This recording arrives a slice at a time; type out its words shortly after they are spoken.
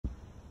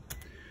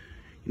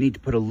You need to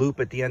put a loop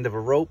at the end of a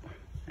rope,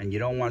 and you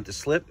don't want it to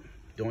slip.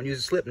 Don't use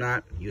a slip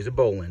knot, use a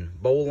bowline.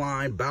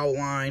 Bowline,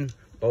 bowline,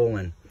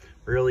 bowline.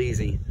 Real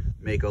easy.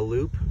 Make a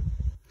loop,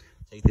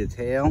 take the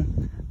tail,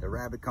 the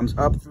rabbit comes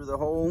up through the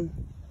hole,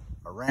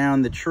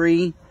 around the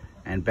tree,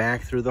 and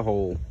back through the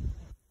hole.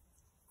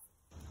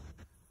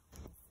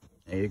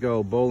 There you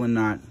go, bowline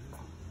knot.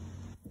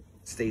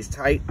 Stays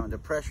tight under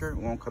pressure,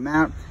 won't come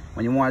out.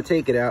 When you want to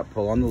take it out,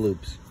 pull on the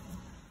loops.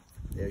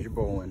 There's your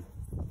bowline.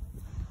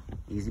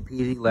 Easy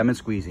peasy, lemon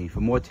squeezy.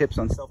 For more tips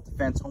on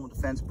self-defense, home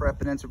defense,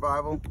 prep, and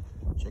survival,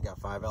 check out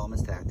 5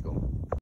 Elements Tactical.